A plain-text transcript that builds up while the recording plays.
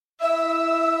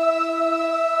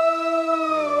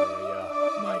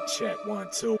Check 1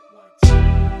 2.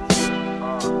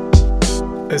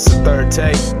 It's the third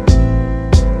take.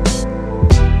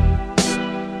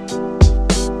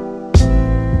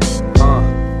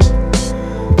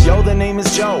 Yo, the name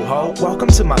is Joe, ho. Welcome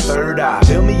to my third eye.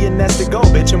 Build me a nest to go,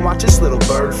 bitch, and watch this little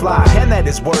bird fly. And that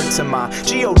is word to my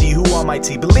G.O.D, who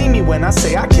almighty. Believe me when I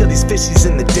say I kill these fishies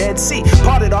in the Dead Sea.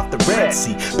 Parted off the Red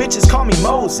Sea. Bitches call me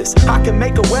Moses. I can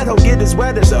make a wet hoe get as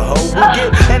wet as a hoe will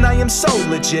get. And I am so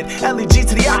legit. L-E-G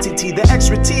to the I-T-T. The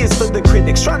extra T is for the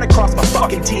critics trying to cross my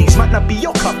fucking T's. Might not be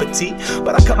your cup of tea,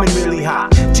 but I come in really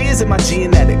hot. G is in my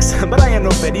G-inetics, but I am no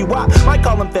Fetty Wap. Might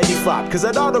call him Fetty-flop, cause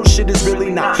that auto shit is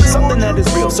really not something that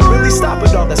is real. So really stop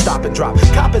with all the stop and drop.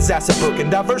 Cop his ass a book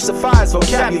and diversify his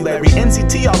vocabulary.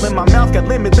 NCT all in my mouth, got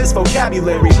limitless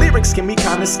vocabulary. Lyrics can be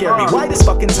kinda scary. White as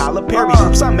fucking Tyler Perry.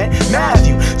 Oops, I meant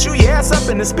Matthew. Chew your ass up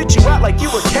and then spit you out like you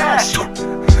were cashew.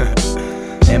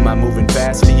 Am I moving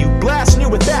fast for you? Blasting you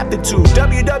with aptitude.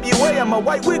 WWA I'm a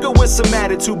white wigga with some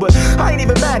attitude. But I ain't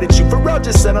even mad at you. Pharrell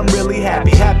just said I'm really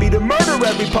happy. Happy to murder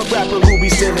every punk rapper who be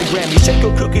stealing Grammys. Take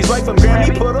your cookies right from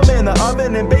Grammy, put them in the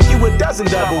oven and bake you a dozen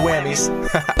double whammies.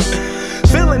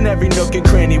 Filling every nook and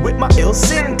cranny with my ill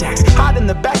syntax. Hide in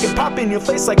the back and pop in your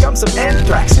face like I'm some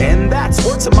anthrax. And that's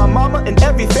word to my momma and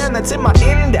every fan that's in my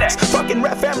index. Fucking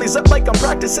rap families up like I'm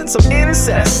practicing some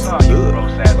incest.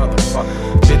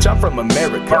 Bitch, I'm from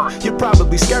America. You're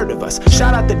probably scared of us.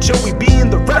 Shout out to Joey B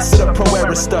and the rest of the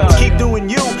pro-era studs. Keep doing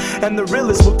you, and the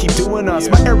realest will keep doing us.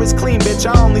 My air is clean, bitch.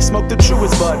 I only smoke the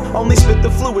truest bud. Only spit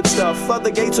the fluid stuff. Flood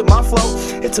the gates with my flow.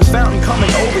 It's a fountain coming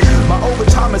over you. My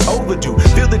overtime is overdue.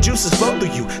 Feel the juices flow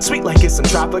through you. Sweet like it's some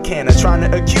Tropicana. Trying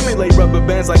to accumulate rubber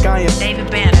bands like I am David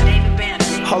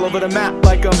Bada. All over the map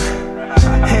like I'm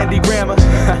handy grammar.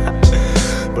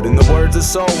 But in the words of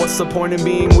soul, what's the point in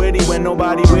being witty when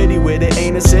nobody witty with it?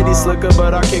 Ain't a city slicker,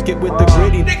 but I'll kick it with the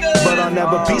gritty. But I'll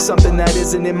never be something that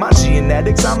isn't in my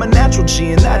G-inetics. I'm a natural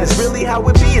G, and that is really how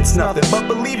it be. It's nothing but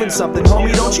believe in something,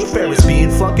 homie. Don't you Ferris B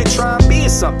and flunk it. Try and be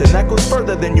something that goes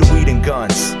further than your weed and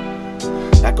guns.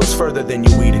 That goes further than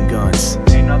your weed and guns.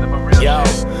 Ain't nothing but real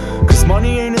shit. Cause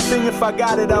money ain't a thing, if I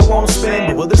got it I won't spend.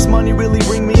 But will this money really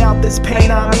bring me out this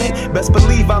pain I'm in? Best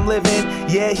believe I'm living,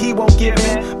 yeah he won't give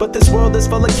in. But this world is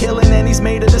full of killing and he's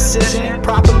made a decision.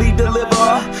 Properly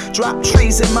deliver, drop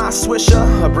trees in my swisher.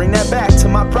 I bring that back to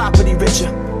my property richer.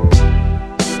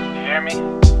 You hear me?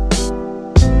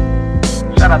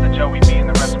 Shout out to Joey B and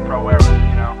the rest of Pro Era,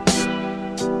 you know.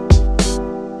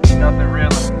 Ain't nothing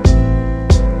realer.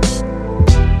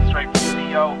 Straight from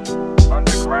C.O.D.